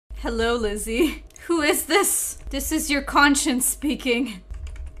Hello, Lizzie. Who is this? This is your conscience speaking.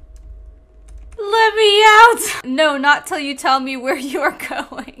 Let me out! No, not till you tell me where you are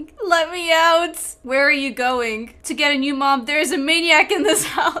going. Let me out! Where are you going? To get a new mom. There is a maniac in this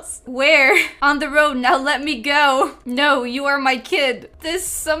house. Where? On the road. Now let me go. No, you are my kid. There's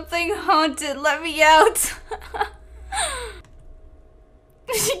something haunted. Let me out.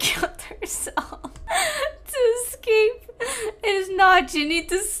 She killed herself to escape. It is not. You need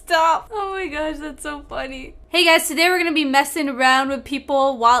to stop. Oh my gosh, that's so funny. Hey guys, today we're gonna be messing around with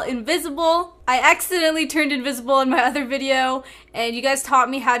people while invisible. I accidentally turned invisible in my other video, and you guys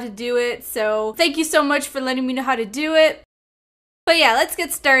taught me how to do it, so thank you so much for letting me know how to do it. But yeah, let's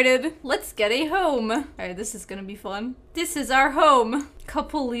get started. Let's get a home. Alright, this is gonna be fun. This is our home.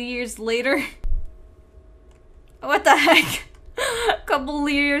 Couple years later. What the heck? Couple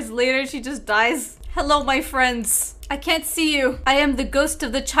years later, she just dies. Hello, my friends. I can't see you. I am the ghost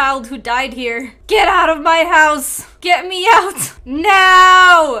of the child who died here. Get out of my house. Get me out.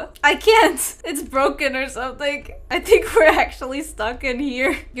 Now. I can't. It's broken or something. I think we're actually stuck in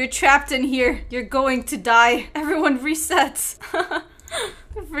here. You're trapped in here. You're going to die. Everyone resets. I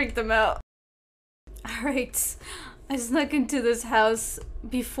freaked them out. Alright. I snuck into this house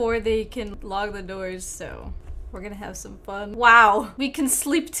before they can lock the doors, so we're gonna have some fun. Wow, we can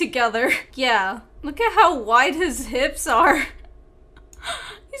sleep together. Yeah, look at how wide his hips are.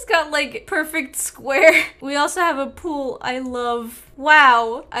 He's got like perfect square. We also have a pool. I love.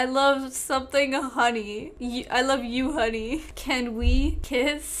 Wow, I love something honey. I love you, honey. Can we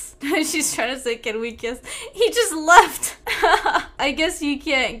kiss? She's trying to say, can we kiss? He just left. I guess you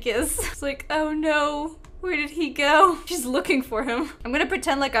can't kiss. It's like, oh no. Where did he go? She's looking for him. I'm gonna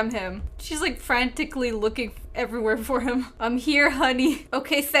pretend like I'm him. She's like frantically looking everywhere for him. I'm here, honey.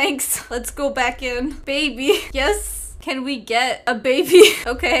 Okay, thanks. Let's go back in. Baby. Yes? Can we get a baby?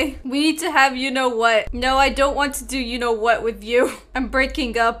 Okay. We need to have you know what. No, I don't want to do you know what with you. I'm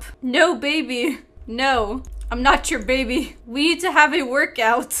breaking up. No, baby. No. I'm not your baby. We need to have a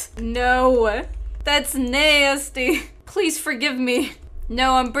workout. No. That's nasty. Please forgive me.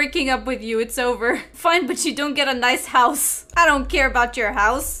 No, I'm breaking up with you. It's over. Fine, but you don't get a nice house. I don't care about your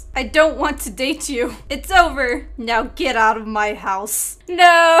house. I don't want to date you. It's over. Now get out of my house.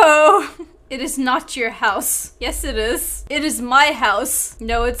 No! It is not your house. Yes, it is. It is my house.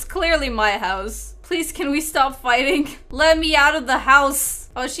 No, it's clearly my house. Please, can we stop fighting? Let me out of the house.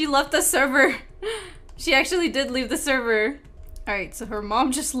 Oh, she left the server. She actually did leave the server. Alright, so her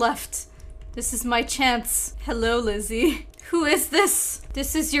mom just left. This is my chance. Hello, Lizzie. Who is this?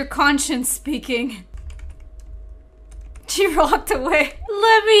 This is your conscience speaking. She walked away.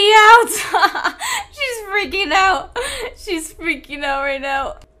 Let me out! She's freaking out. She's freaking out right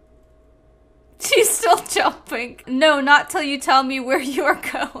now. She's still jumping. No, not till you tell me where you are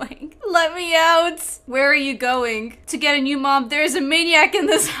going. Let me out. Where are you going? To get a new mom. There is a maniac in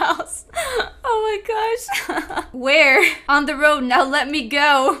this house. Oh my gosh. Where? On the road. Now let me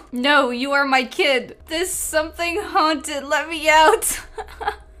go. No, you are my kid. There's something haunted. Let me out.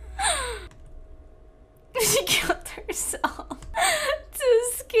 She killed herself to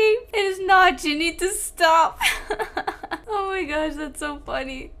escape. It is not. You need to stop. Oh my gosh, that's so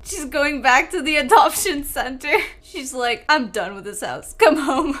funny. She's going back to the adoption center. She's like, I'm done with this house. Come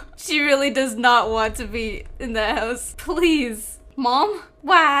home. She really does not want to be in that house. Please. Mom?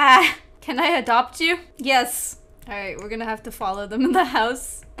 Wah. Can I adopt you? Yes. Alright, we're gonna have to follow them in the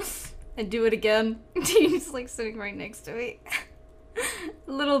house and do it again. She's like sitting right next to me.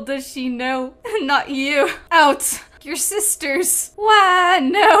 Little does she know. Not you. Out. Your sisters. Wah,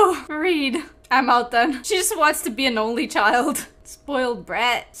 no. Read. I'm out then. She just wants to be an only child. Spoiled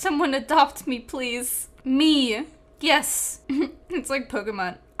brat. Someone adopt me, please. Me. Yes. It's like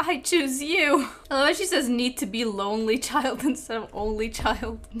Pokemon. I choose you. I love how she says need to be lonely child instead of only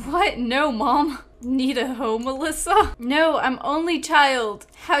child. What? No, Mom. Need a home, Alyssa? No, I'm only child.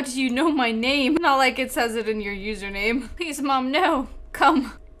 How do you know my name? Not like it says it in your username. Please, Mom, no.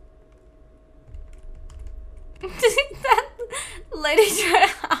 Come. That lady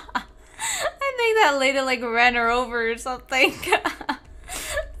I think that lady like ran her over or something.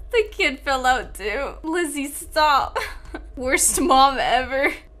 The kid fell out too. Lizzie, stop. Worst mom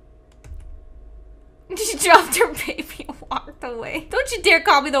ever. She dropped her baby and walked away. Don't you dare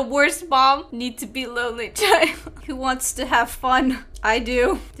call me the worst mom. Need to be lonely child. Who wants to have fun? I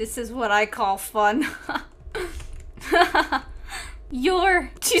do. This is what I call fun.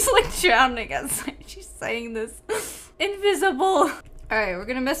 She's like drowning us. She's saying this. Invisible. Alright, we're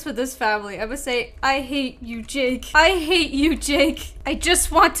gonna mess with this family. I would say, I hate you, Jake. I hate you, Jake. I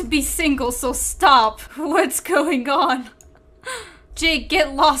just want to be single, so stop. What's going on? Jake,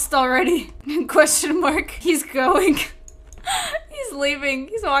 get lost already. Question mark. He's going. He's leaving.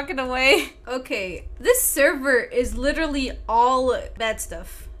 He's walking away. Okay, this server is literally all bad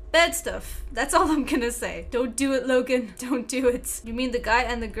stuff. Bad stuff. That's all I'm gonna say. Don't do it, Logan. Don't do it. You mean the guy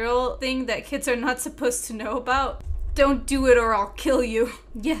and the girl thing that kids are not supposed to know about? Don't do it or I'll kill you.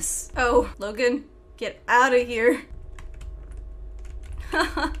 Yes. Oh, Logan, get out of here.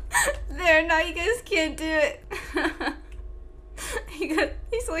 There, now you guys can't do it.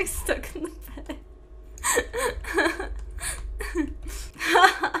 He's like stuck in the bed.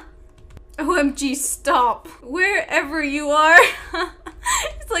 OMG, stop. Wherever you are.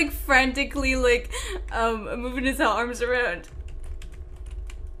 He's like frantically like moving his arms around.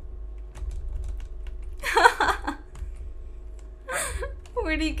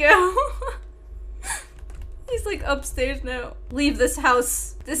 Where'd he go? He's like upstairs now. Leave this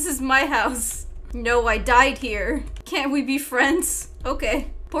house. This is my house. No, I died here. Can't we be friends?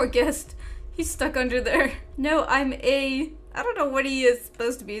 Okay. Poor guest. He's stuck under there. No, I don't know what he is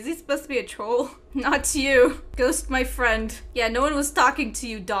supposed to be. Is he supposed to be a troll? Not you. Ghost my friend. Yeah, no one was talking to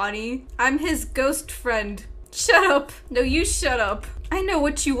you, Donnie. I'm his ghost friend. Shut up. No, you shut up. I know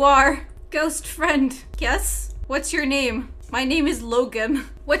what you are. Ghost friend. Yes? What's your name? My name is Logan.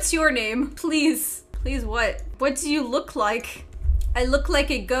 What's your name? Please. Please what? What do you look like? I look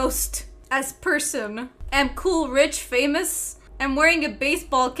like a ghost. As person. I'm cool, rich, famous. I'm wearing a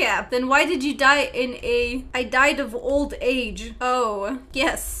baseball cap. Then why did you die I died of old age. Oh,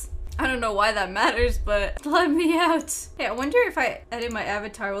 yes. I don't know why that matters, but let me out. Hey, I wonder if I edit my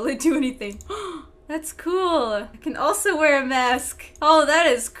avatar, will it do anything? That's cool. I can also wear a mask. Oh, that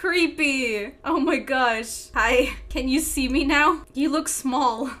is creepy. Oh my gosh. Hi, can you see me now? You look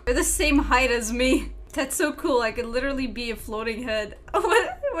small. You're the same height as me. That's so cool. I could literally be a floating head. Oh,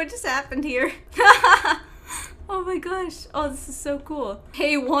 what just happened here? Oh my gosh. Oh, this is so cool.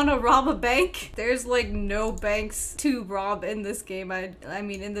 Hey, wanna rob a bank? There's like no banks to rob in this game. I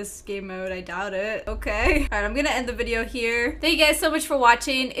mean, in this game mode, I doubt it. Okay. All right, I'm gonna end the video here. Thank you guys so much for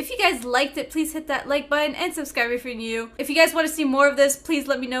watching. If you guys liked it, please hit that like button and subscribe if you're new. If you guys want to see more of this, please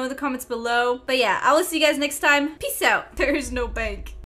let me know in the comments below. But yeah, I will see you guys next time. Peace out. There is no bank.